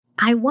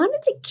I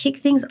wanted to kick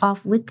things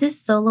off with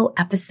this solo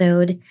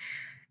episode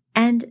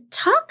and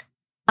talk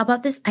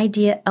about this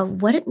idea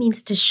of what it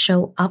means to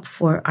show up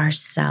for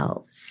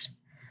ourselves.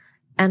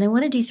 And I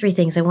want to do three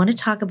things. I want to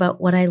talk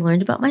about what I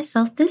learned about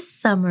myself this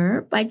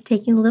summer by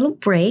taking a little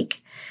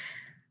break.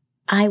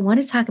 I want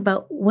to talk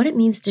about what it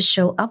means to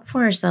show up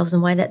for ourselves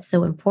and why that's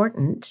so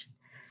important.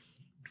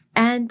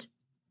 And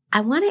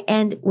I want to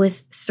end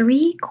with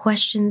 3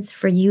 questions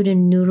for you to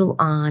noodle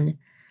on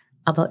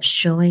about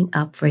showing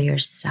up for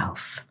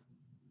yourself.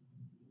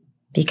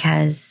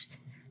 Because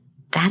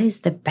that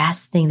is the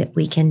best thing that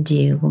we can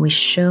do when we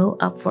show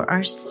up for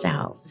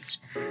ourselves.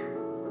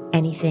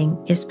 Anything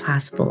is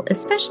possible,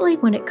 especially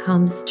when it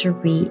comes to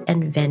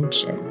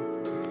reinvention.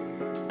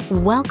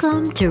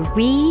 Welcome to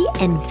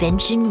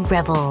Reinvention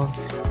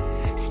Rebels.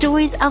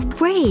 Stories of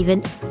brave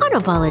and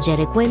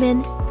unapologetic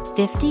women,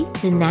 50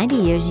 to 90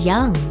 years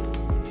young,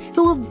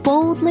 who have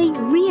boldly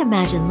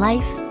reimagined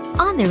life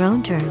on their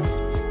own terms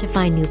to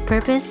find new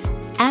purpose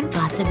and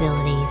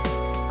possibilities.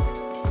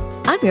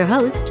 I'm your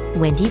host,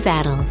 Wendy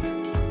Battles.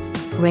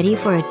 Ready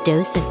for a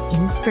dose of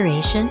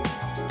inspiration?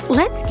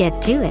 Let's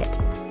get to it.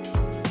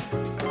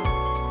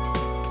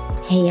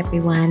 Hey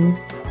everyone,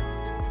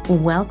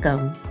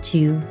 welcome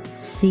to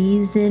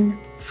Season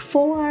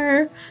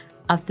 4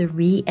 of the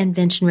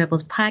Reinvention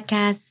Rebels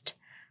podcast.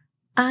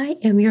 I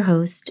am your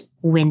host,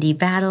 Wendy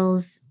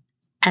Battles,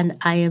 and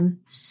I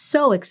am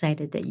so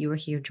excited that you are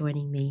here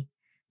joining me.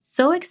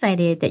 So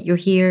excited that you're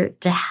here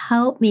to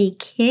help me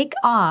kick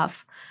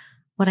off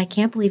what I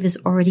can't believe is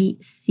already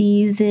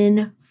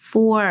Season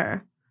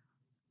 4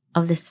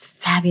 of this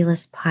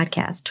fabulous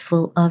podcast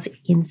full of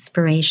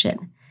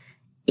inspiration.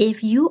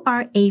 If you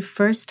are a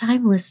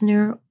first-time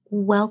listener,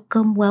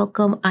 welcome,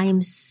 welcome. I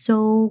am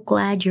so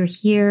glad you're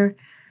here.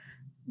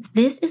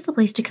 This is the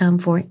place to come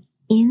for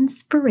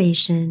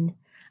inspiration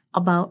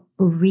about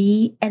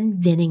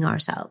reinventing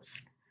ourselves.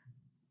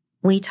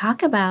 We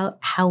talk about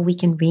how we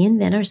can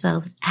reinvent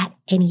ourselves at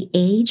any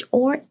age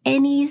or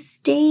any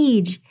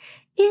stage.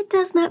 It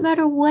does not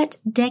matter what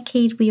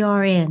decade we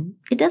are in.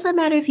 It doesn't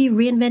matter if you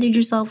reinvented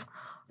yourself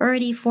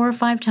already 4 or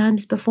 5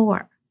 times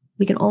before.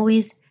 We can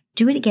always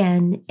do it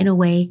again in a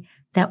way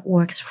that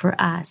works for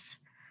us.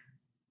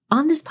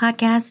 On this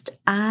podcast,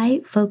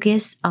 I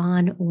focus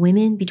on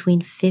women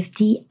between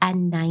 50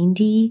 and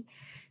 90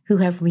 who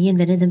have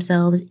reinvented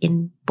themselves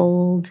in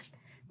bold,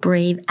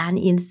 brave, and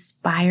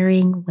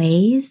inspiring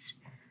ways.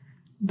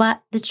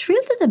 But the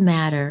truth of the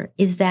matter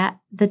is that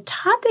the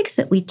topics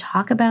that we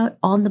talk about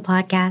on the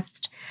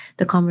podcast,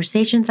 the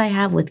conversations I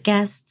have with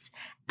guests,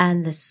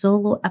 and the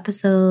solo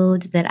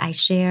episodes that I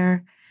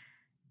share,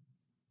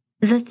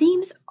 the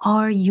themes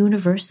are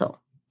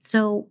universal.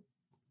 So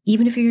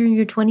even if you're in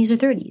your 20s or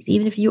 30s,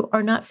 even if you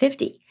are not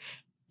 50,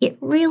 it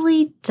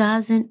really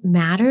doesn't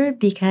matter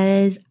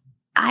because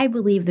I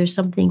believe there's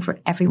something for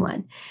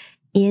everyone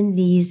in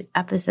these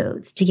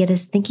episodes to get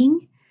us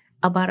thinking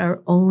about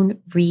our own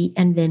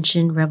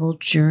reinvention rebel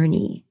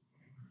journey.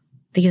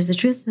 Because the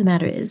truth of the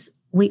matter is,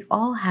 we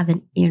all have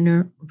an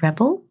inner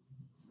rebel.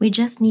 We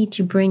just need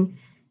to bring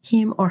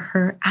him or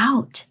her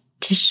out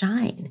to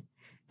shine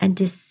and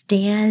to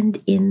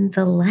stand in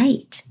the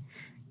light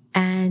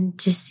and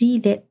to see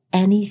that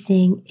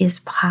anything is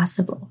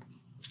possible.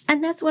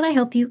 And that's what I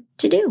help you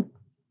to do.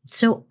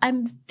 So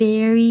I'm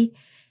very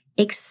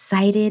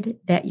excited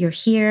that you're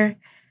here,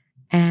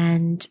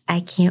 and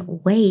I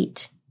can't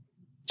wait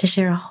to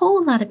share a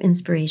whole lot of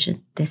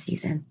inspiration this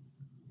season.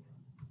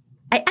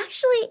 I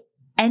actually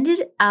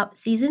ended up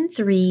Season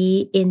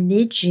 3 in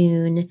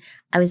mid-June.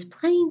 I was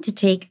planning to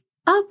take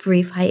a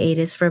brief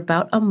hiatus for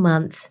about a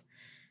month,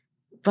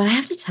 but I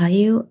have to tell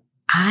you,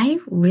 I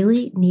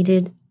really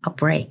needed a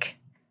break.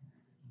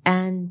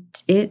 And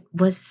it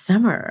was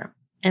summer,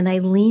 and I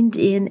leaned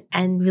in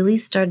and really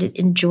started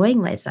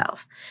enjoying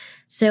myself.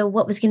 So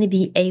what was going to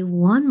be a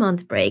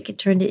 1-month break, it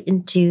turned it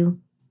into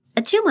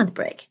a 2-month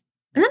break.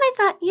 And then I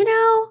thought,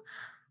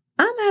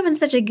 I'm having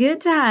such a good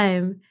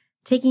time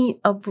taking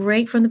a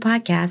break from the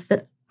podcast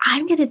that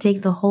I'm going to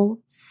take the whole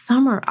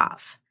summer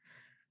off.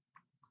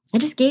 I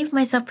just gave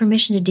myself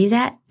permission to do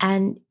that,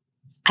 and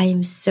I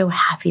am so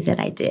happy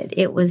that I did.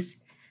 It was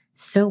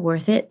so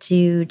worth it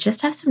to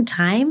just have some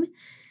time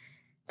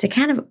to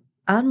kind of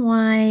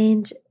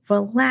unwind,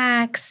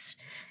 relax,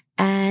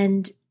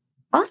 and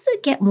also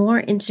get more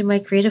into my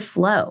creative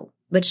flow,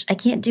 which I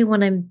can't do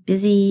when I'm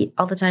busy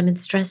all the time and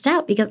stressed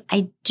out because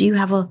I do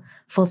have a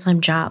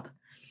full-time job.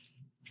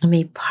 I'm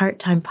a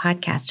part-time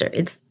podcaster.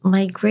 It's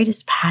my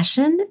greatest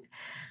passion,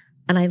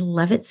 and I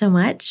love it so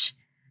much,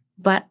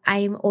 but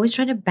I'm always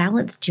trying to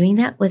balance doing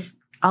that with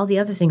all the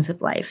other things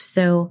of life.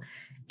 So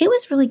it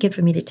was really good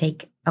for me to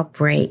take a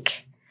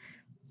break.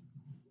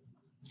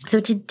 So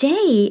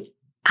today,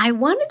 I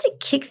wanted to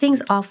kick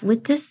things off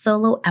with this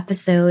solo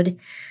episode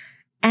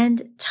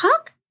and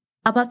talk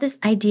about this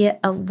idea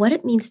of what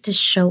it means to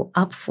show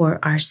up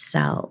for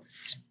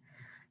ourselves.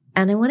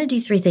 And I want to do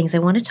 3 things. I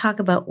want to talk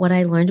about what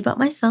I learned about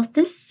myself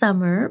this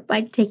summer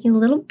by taking a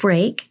little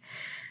break.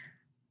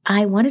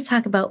 I want to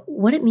talk about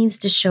what it means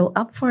to show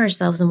up for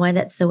ourselves and why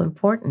that's so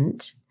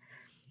important.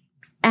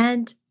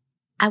 And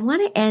I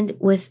want to end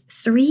with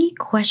 3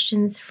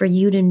 questions for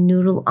you to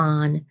noodle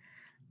on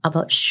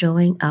about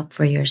showing up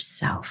for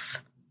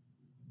yourself.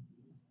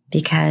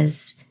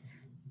 Because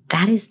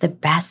that is the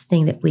best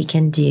thing that we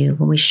can do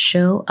when we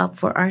show up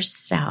for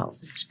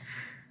ourselves.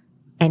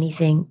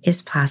 Anything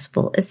is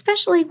possible,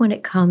 especially when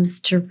it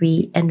comes to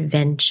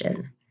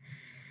reinvention.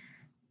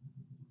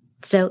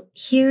 So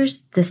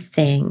here's the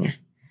thing.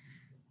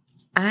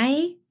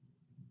 I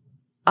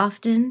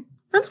don't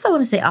know if I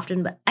want to say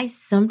often, but I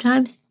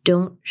sometimes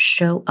don't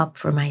show up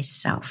for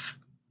myself.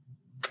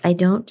 I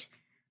don't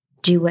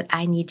do what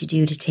I need to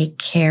do to take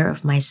care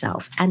of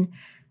myself. And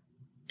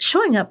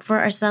showing up for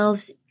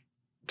ourselves,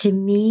 to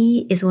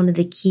me, is one of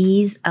the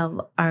keys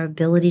of our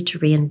ability to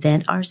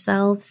reinvent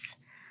ourselves,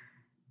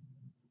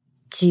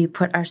 to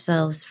put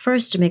ourselves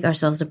first, to make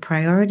ourselves a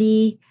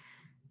priority.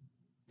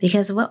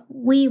 Because what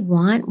we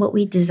want, what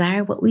we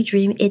desire, what we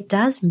dream, it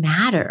does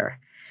matter.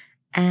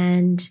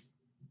 And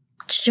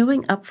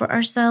showing up for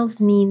ourselves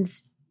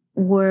means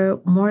we're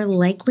more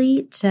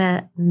likely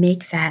to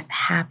make that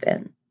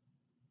happen.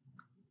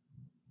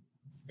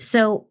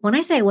 So when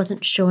I say I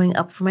wasn't showing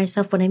up for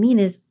myself, what I mean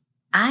is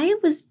I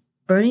was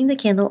burning the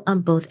candle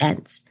on both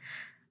ends.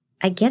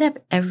 I get up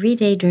every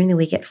day during the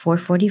week at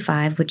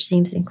 4:45, which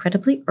seems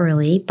incredibly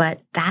early,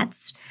 but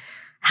that's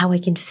how I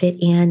can fit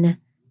in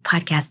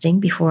podcasting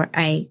before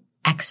I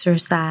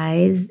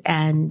exercise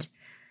and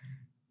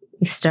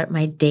start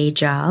my day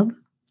job.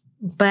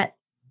 But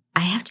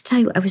I have to tell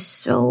you, I was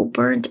so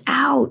burnt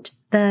out.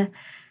 The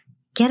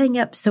getting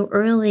up so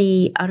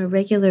early on a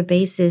regular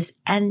basis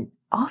and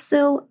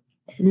also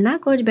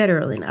not going to bed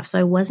early enough. So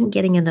I wasn't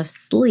getting enough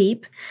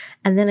sleep.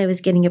 And then I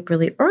was getting up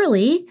really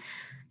early,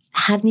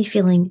 had me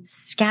feeling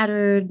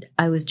scattered.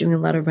 I was doing a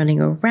lot of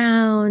running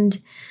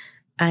around.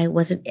 I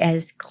wasn't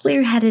as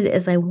clear-headed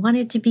as I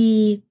wanted to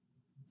be.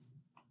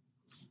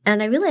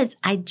 And I realized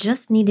I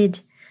just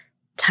needed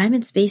time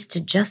and space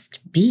to just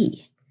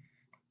be,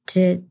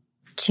 to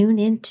tune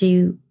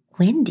into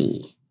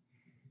Wendy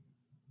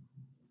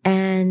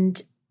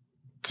and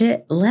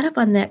to let up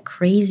on that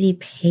crazy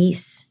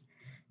pace,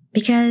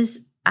 because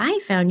I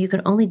found you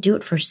can only do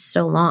it for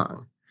so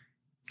long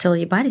till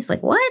your body's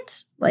like,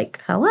 what?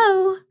 Like,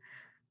 hello,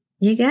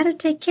 you got to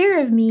take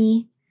care of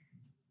me.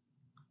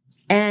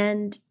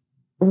 And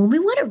when we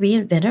want to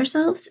reinvent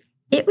ourselves,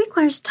 it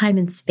requires time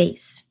and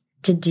space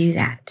to do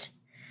that.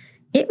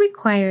 It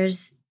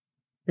requires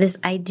this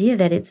idea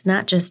that it's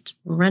not just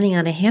running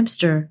on a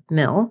hamster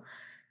mill,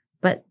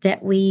 but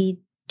that we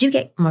do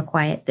get more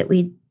quiet, that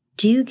we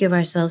do give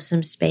ourselves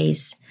some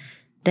space,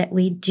 that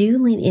we do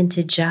lean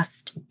into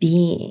just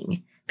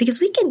being,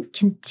 because we can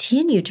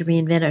continue to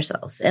reinvent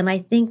ourselves. And I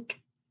think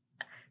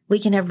we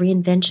can have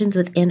reinventions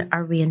within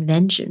our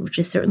reinvention, which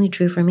is certainly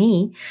true for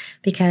me,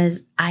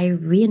 because I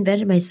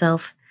reinvented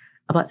myself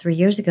about 3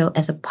 years ago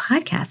as a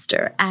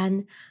podcaster,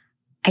 and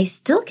I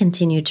still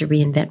continue to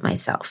reinvent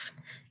myself.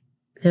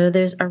 So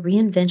there's a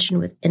reinvention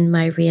within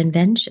my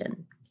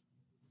reinvention.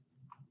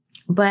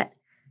 But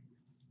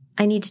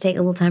I need to take a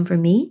little time for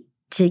me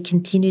to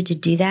continue to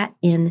do that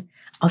in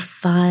a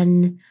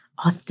fun,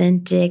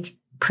 authentic,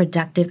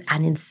 productive,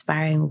 and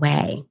inspiring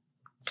way.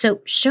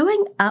 So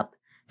showing up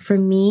for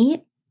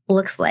me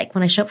looks like,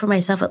 when I show up for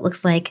myself, it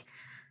looks like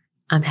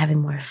I'm having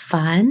more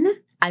fun.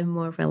 I'm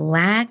more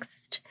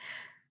relaxed.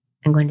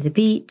 I'm going to the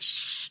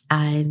beach.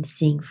 I'm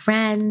seeing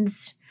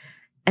friends.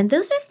 And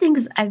those are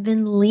things I've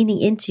been leaning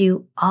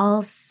into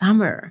all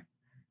summer.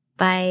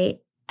 By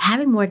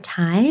having more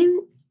time,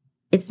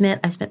 it's meant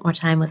I've spent more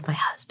time with my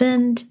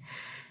husband.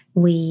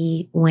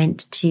 We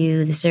went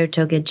to the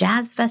Saratoga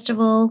Jazz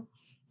Festival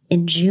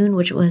in June,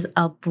 which was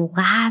a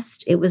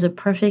blast. It was a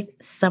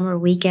perfect summer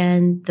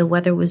weekend. The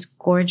weather was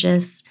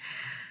gorgeous.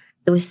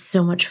 It was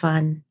so much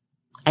fun.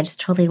 I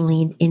just totally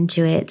leaned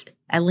into it.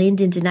 I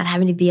leaned into not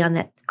having to be on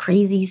that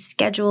crazy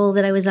schedule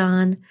that I was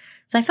on.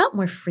 So I felt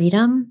more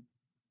freedom.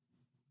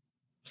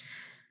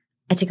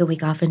 I took a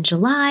week off in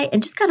July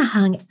and just kind of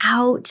hung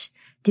out,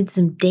 did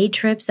some day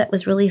trips. That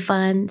was really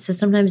fun. So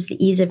sometimes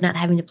the ease of not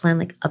having to plan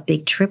like a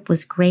big trip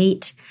was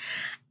great.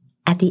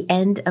 At the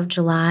end of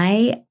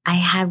July, I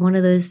had one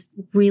of those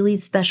really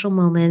special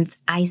moments.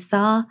 I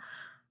saw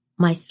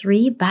my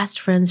 3 best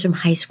friends from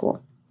high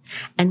school,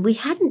 and we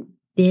hadn't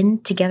been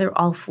together,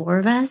 all 4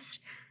 of us,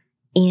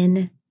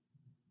 in,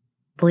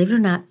 believe it or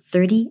not,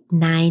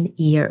 39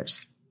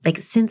 years.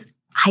 Like since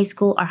high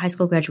school, our high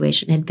school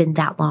graduation had been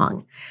that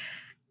long.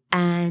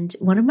 And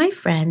one of my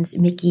friends,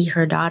 Mickey,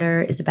 her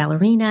daughter is a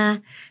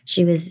ballerina.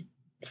 She was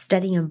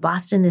studying in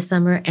Boston this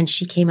summer, and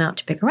she came out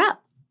to pick her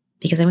up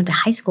because I went to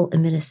high school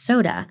in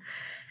Minnesota.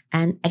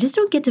 And I just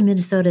don't get to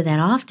Minnesota that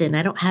often.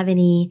 I don't have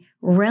any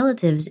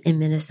relatives in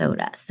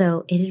Minnesota.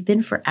 So it had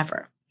been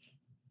forever.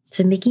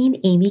 So Mickey and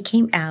Amy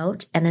came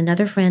out, and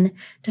another friend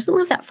doesn't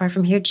live that far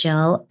from here,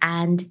 Jill,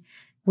 and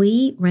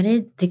we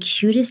rented the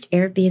cutest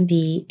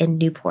Airbnb in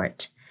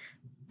Newport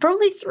for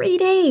only 3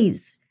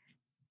 days.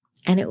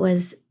 And it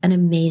was an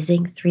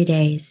amazing 3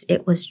 days.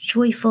 It was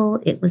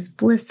joyful. It was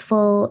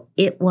blissful.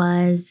 It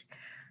was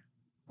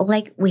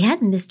like we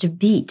hadn't missed a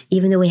beat,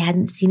 even though we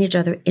hadn't seen each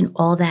other in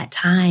all that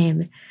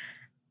time.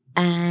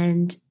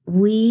 And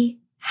we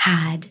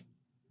had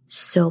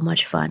so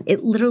much fun.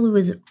 It literally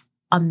was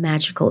a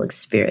magical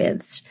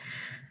experience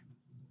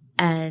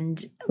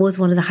and was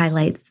one of the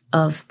highlights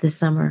of the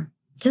summer.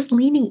 Just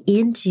leaning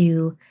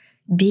into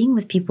being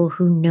with people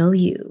who know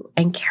you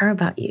and care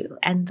about you,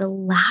 and the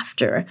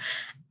laughter,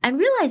 and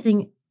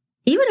realizing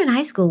even in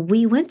high school,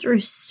 we went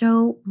through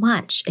so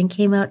much and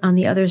came out on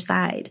the other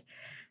side.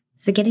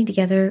 So getting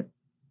together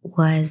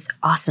was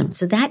awesome.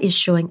 So that is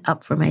showing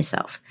up for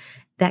myself,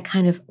 that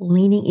kind of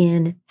leaning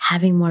in,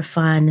 having more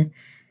fun.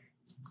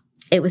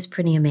 It was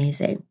pretty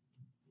amazing.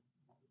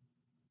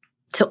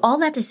 So all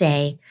that to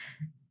say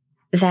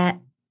that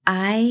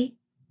I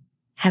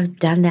have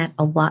done that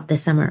a lot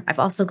this summer. I've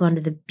also gone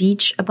to the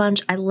beach a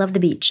bunch. I love the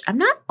beach. I'm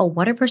not a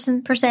water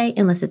person per se,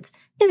 unless it's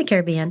in the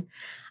Caribbean.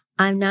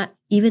 I'm not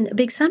even a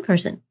big sun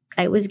person.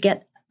 I always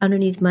get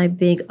underneath my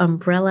big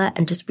umbrella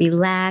and just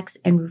relax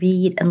and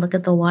read and look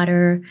at the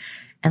water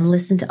and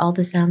listen to all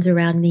the sounds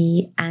around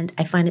me. And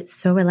I find it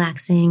so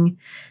relaxing.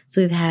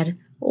 So we've had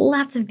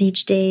lots of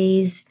beach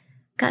days,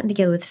 gotten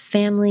together with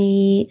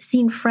family,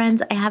 seen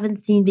friends I haven't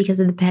seen because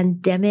of the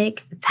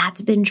pandemic.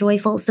 That's been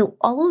joyful. So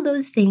all of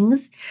those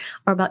things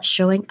are about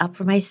showing up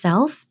for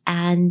myself.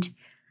 And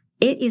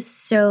it is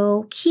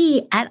so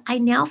key. And I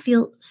now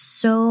feel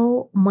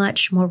so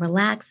much more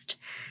relaxed,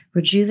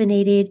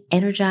 rejuvenated,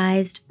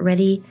 energized,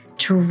 ready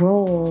to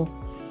roll.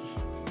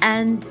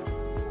 And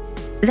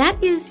that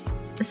is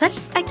such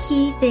a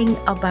key thing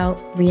about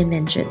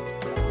reinvention.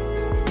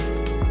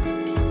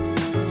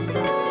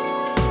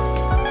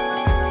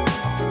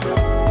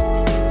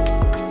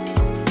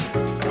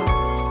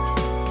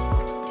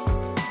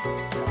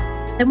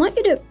 I want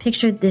you to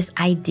picture this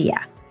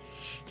idea.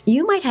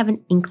 You might have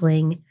an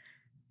inkling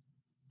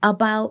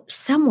about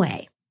some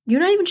way. You're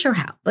not even sure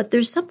how, but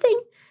there's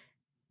something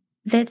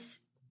that's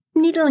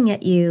needling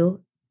at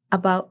you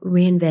about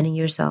reinventing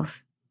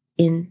yourself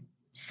in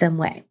some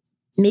way.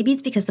 Maybe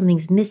it's because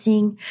something's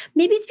missing.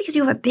 Maybe it's because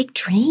you have a big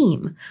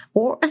dream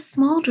or a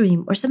small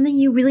dream or something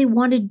you really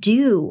want to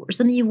do or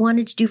something you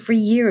wanted to do for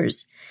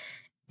years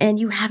and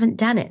you haven't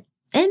done it.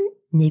 And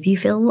maybe you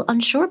feel a little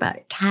unsure about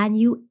it. Can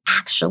you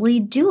actually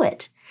do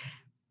it?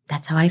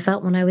 That's how I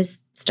felt when I was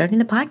starting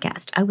the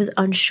podcast. I was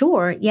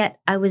unsure, yet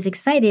I was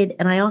excited,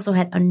 and I also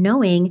had a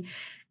knowing,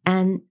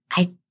 and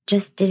I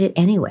just did it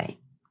anyway.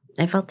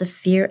 I felt the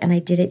fear, and I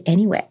did it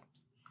anyway.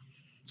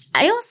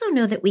 I also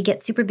know that we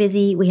get super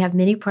busy. We have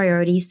many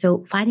priorities,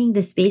 so finding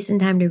the space and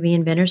time to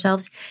reinvent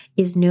ourselves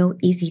is no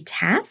easy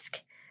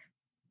task.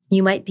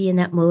 You might be in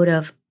that mode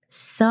of,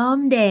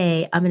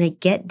 someday I'm going to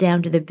get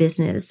down to the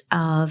business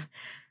of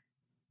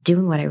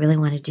doing what I really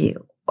want to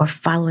do or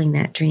following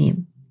that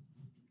dream.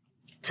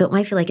 So it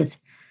might feel like it's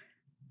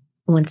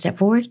one step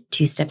forward,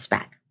 two steps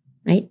back,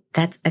 right?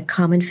 That's a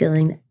common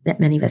feeling that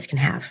many of us can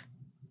have.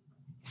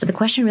 But the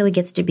question really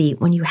gets to be,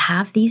 when you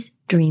have these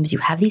dreams, you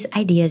have these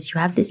ideas, you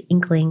have this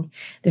inkling,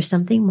 there's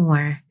something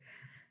more,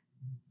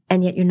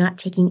 and yet you're not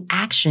taking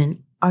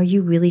action, are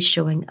you really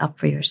showing up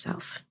for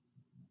yourself?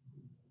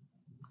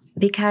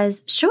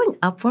 Because showing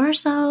up for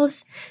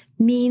ourselves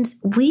means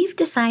we've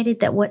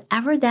decided that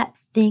whatever that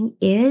thing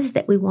is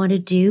that we want to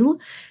do,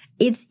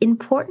 it's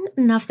important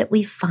enough that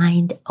we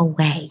find a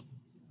way.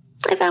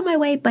 I found my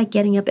way by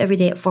getting up every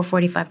day at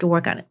 4:45 to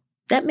work on it.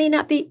 That may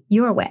not be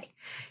your way.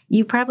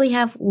 You probably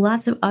have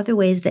lots of other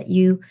ways that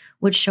you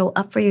would show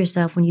up for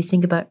yourself when you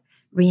think about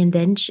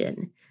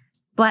reinvention.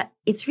 But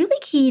it's really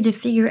key to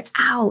figure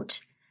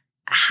out,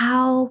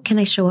 how can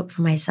I show up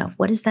for myself?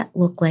 What does that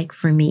look like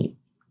for me?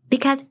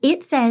 Because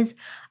it says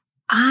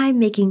I'm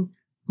making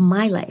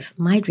my life,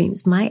 my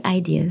dreams, my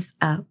ideas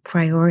a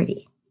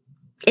priority.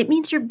 It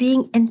means you're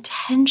being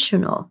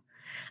intentional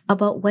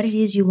about what it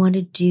is you want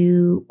to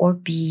do or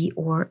be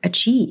or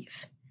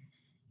achieve.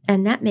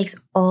 And that makes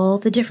all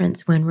the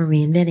difference when we're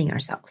reinventing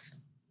ourselves.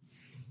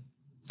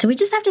 So we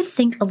just have to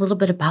think a little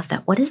bit about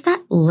that. What does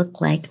that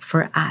look like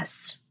for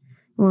us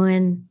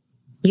when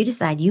you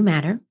decide you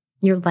matter,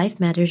 your life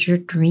matters, your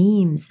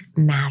dreams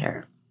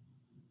matter?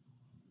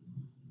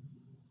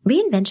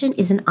 Reinvention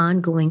is an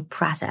ongoing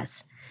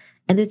process.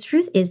 And the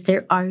truth is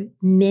there are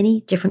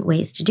many different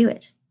ways to do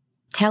it.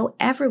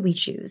 However we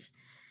choose,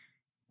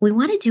 we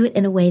want to do it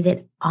in a way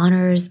that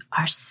honors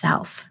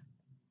ourself,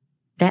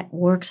 that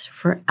works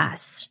for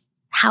us.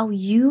 How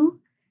you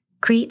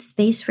create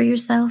space for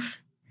yourself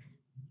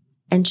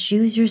and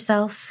choose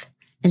yourself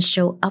and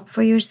show up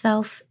for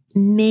yourself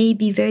may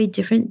be very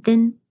different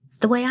than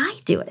the way I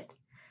do it.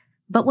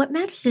 But what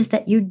matters is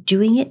that you're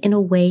doing it in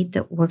a way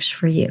that works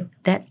for you,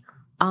 that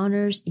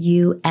honors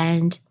you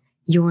and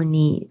your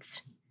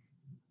needs.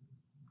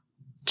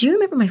 Do you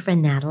remember my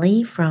friend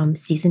Natalie from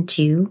season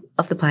 2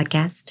 of the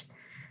podcast?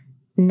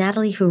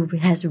 Natalie, who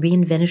has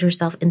reinvented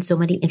herself in so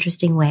many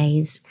interesting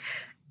ways.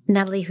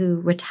 Natalie, who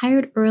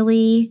retired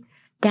early,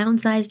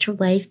 downsized her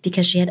life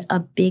because she had a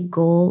big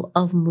goal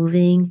of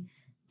moving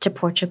to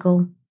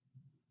Portugal.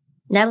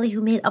 Natalie,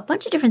 who made a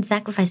bunch of different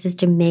sacrifices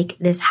to make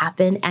this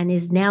happen and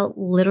is now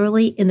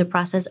literally in the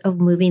process of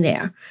moving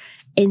there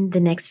in the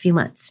next few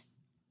months.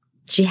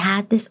 She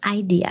had this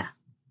idea.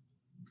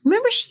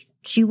 Remember,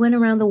 she went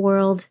around the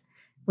world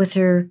with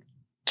her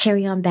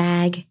carry-on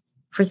bag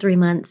for 3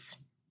 months,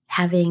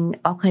 having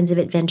all kinds of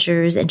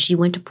adventures. And she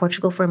went to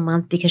Portugal for a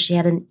month because she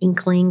had an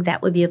inkling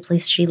that would be a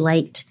place she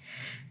liked.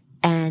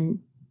 And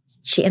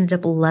she ended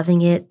up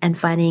loving it and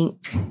finding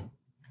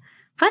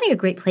a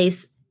great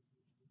place,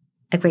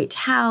 a great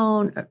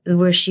town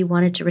where she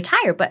wanted to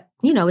retire. But,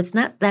 it's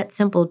not that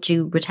simple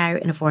to retire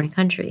in a foreign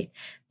country.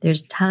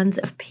 There's tons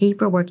of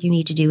paperwork you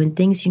need to do and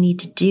things you need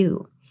to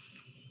do.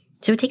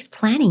 So it takes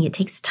planning. It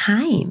takes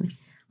time.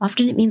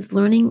 Often it means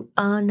learning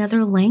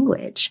another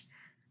language.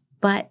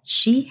 But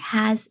she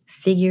has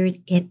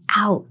figured it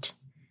out.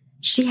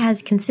 She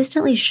has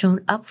consistently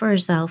shown up for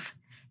herself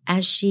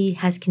as she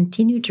has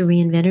continued to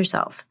reinvent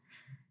herself.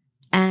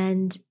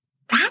 And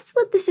that's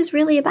what this is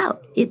really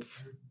about.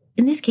 It's,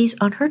 in this case,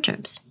 on her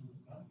terms,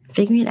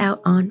 figuring it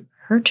out on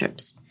her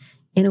terms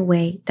in a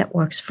way that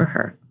works for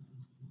her.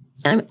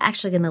 And I'm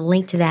actually going to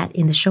link to that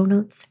in the show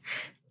notes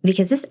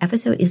because this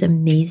episode is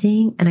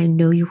amazing and I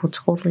know you will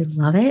totally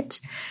love it.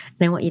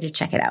 And I want you to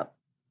check it out.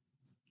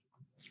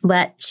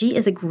 But she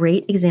is a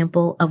great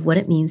example of what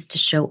it means to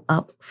show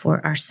up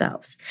for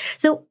ourselves.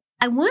 So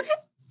I want to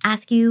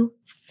ask you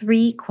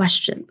 3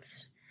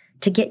 questions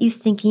to get you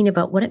thinking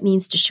about what it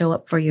means to show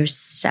up for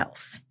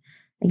yourself.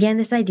 Again,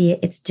 this idea,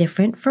 it's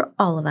different for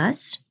all of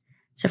us.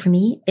 So for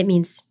me, it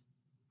means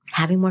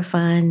having more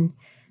fun,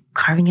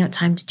 carving out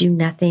time to do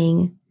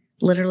nothing,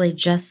 literally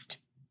just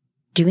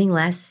doing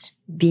less,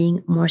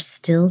 being more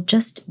still,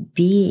 just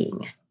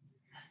being.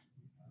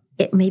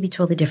 It may be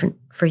totally different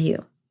for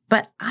you.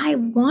 But I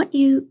want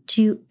you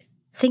to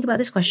think about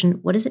this question.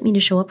 What does it mean to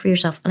show up for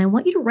yourself? And I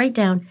want you to write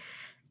down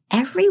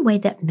every way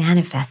that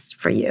manifests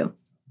for you,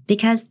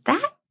 because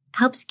that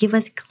helps give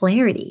us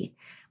clarity.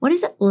 What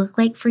does it look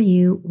like for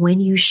you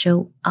when you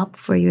show up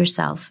for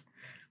yourself,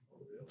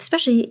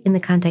 especially in the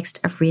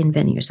context of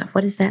reinventing yourself?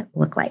 What does that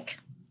look like?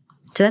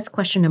 So that's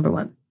question number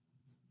 1.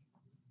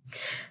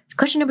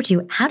 Question number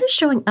 2, how does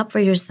showing up for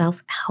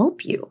yourself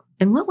help you?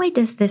 In what way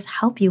does this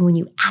help you when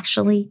you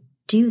actually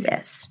do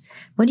this?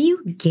 What do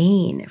you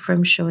gain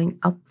from showing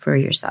up for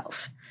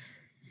yourself?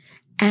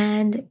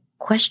 And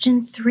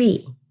question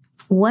 3,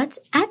 what's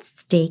at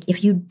stake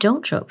if you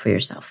don't show up for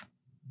yourself?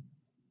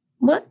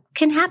 What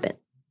can happen?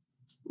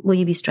 Will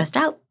you be stressed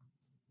out?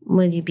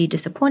 Will you be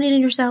disappointed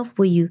in yourself?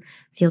 Will you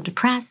feel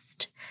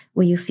depressed?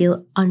 Will you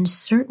feel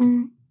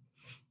uncertain?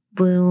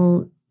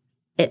 Will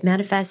it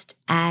manifest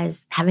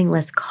as having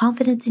less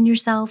confidence in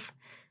yourself?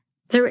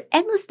 There are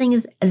endless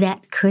things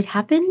that could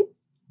happen.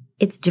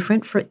 It's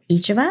different for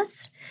each of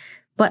us,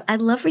 but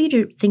I'd love for you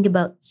to think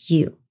about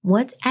you.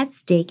 What's at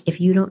stake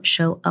if you don't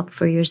show up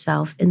for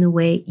yourself in the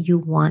way you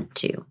want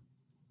to?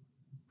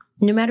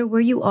 No matter where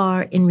you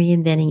are in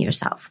reinventing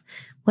yourself,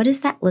 what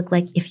does that look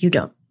like if you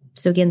don't?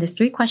 So again, the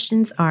 3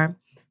 questions are,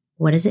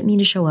 what does it mean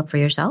to show up for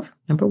yourself?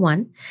 Number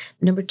 1.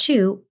 Number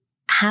 2,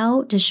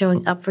 how does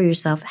showing up for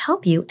yourself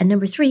help you? And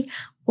number 3,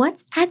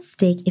 what's at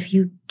stake if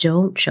you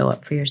don't show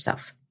up for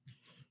yourself?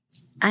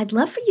 I'd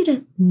love for you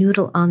to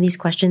noodle on these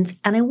questions.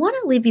 And I want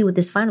to leave you with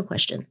this final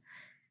question.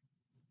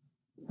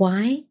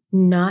 Why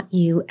not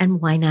you and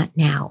why not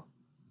now?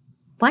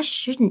 Why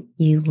shouldn't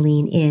you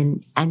lean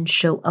in and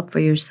show up for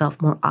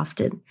yourself more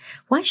often?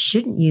 Why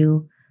shouldn't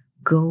you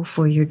go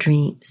for your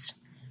dreams?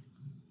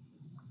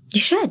 You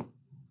should.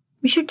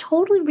 You should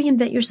totally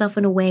reinvent yourself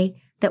in a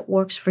way that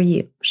works for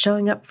you,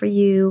 showing up for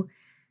you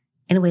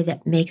in a way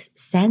that makes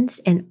sense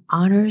and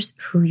honors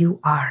who you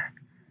are.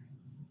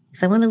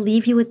 So I want to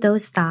leave you with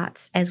those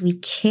thoughts as we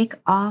kick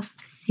off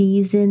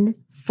season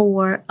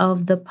 4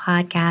 of the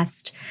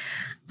podcast.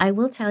 I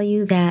will tell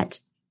you that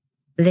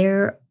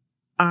there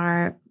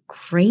are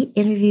great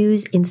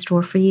interviews in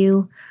store for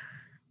you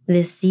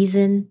this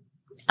season.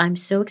 I'm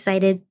so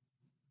excited.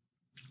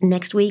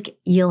 Next week,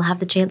 you'll have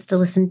the chance to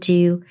listen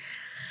to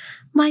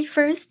my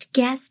first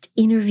guest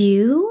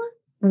interview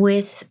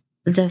with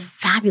the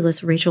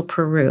fabulous Rachel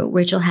Peru.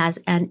 Rachel has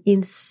an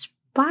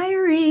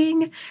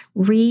inspiring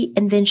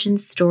reinvention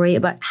story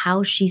about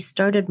how she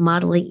started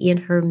modeling in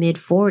her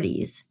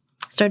mid-40s,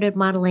 started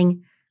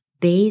modeling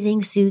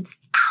bathing suits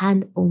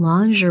and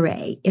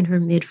lingerie in her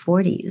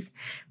mid-40s,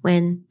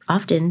 when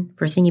often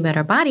we're thinking about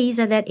our bodies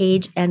at that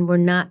age and we're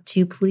not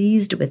too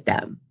pleased with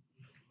them.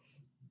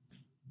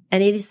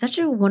 And it is such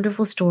a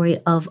wonderful story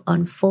of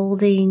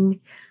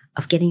unfolding,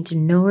 of getting to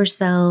know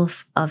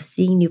herself, of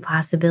seeing new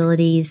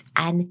possibilities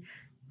and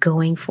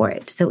going for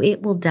it. So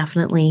it will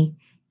definitely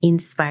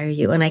inspire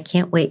you. And I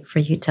can't wait for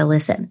you to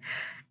listen.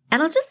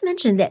 And I'll just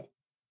mention that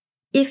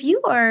if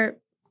you are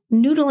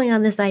noodling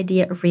on this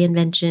idea of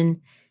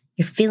reinvention,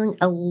 you're feeling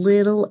a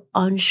little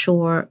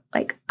unsure,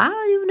 like, I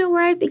don't even know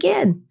where I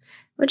begin,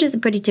 which is a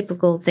pretty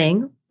typical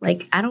thing.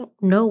 Like, I don't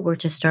know where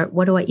to start.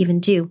 What do I even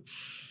do?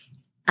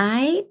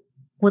 I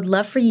would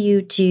love for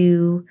you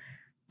to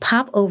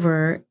pop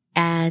over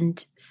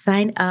and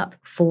sign up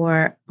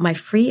for my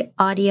free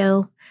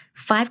audio,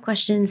 5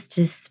 questions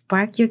to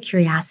spark your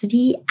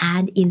curiosity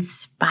and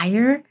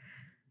inspire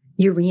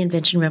your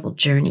Reinvention Rebel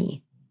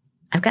journey.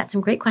 I've got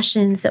some great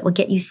questions that will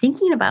get you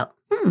thinking about,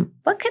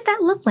 what could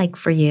that look like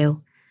for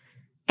you?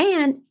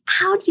 And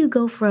how do you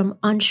go from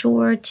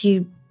unsure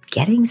to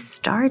getting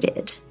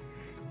started?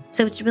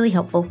 So it's really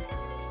helpful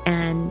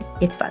and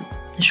it's fun.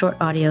 A short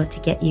audio to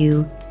get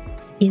you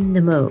in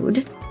the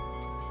mode.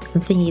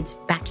 I'm thinking it's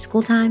back to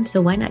school time,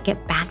 so why not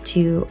get back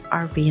to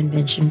our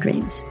reinvention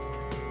dreams?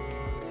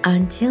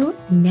 Until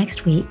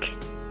next week,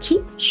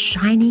 keep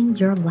shining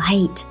your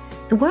light.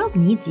 The world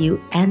needs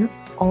you and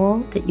all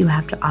that you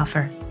have to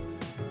offer.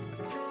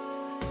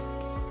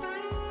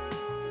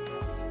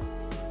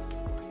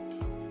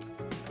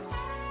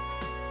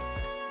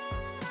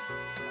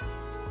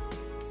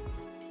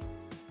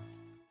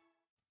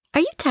 Are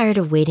you tired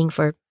of waiting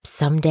for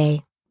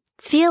someday?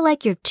 Feel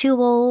like you're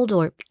too old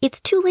or it's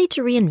too late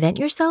to reinvent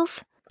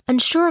yourself?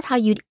 Unsure of how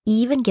you'd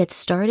even get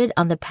started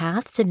on the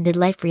path to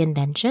midlife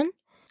reinvention?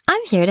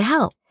 I'm here to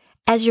help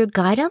as your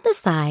guide on the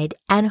side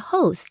and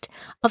host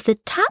of the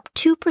top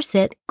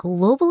 2%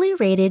 globally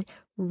rated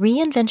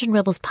Reinvention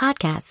Rebels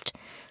podcast.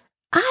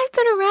 I've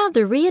been around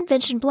the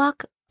reinvention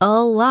block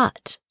a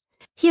lot.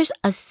 Here's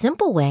a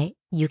simple way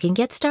you can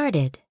get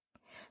started.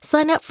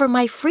 Sign up for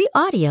my free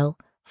audio,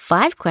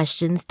 5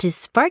 questions to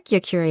spark your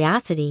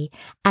curiosity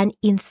and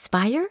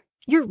inspire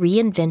your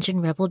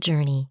Reinvention Rebel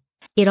journey.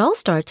 It all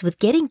starts with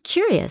getting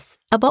curious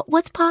about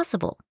what's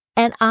possible.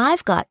 And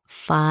I've got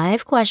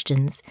 5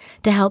 questions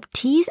to help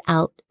tease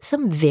out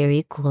some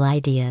very cool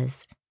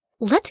ideas.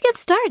 Let's get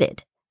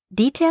started.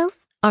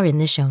 Details are in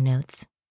the show notes.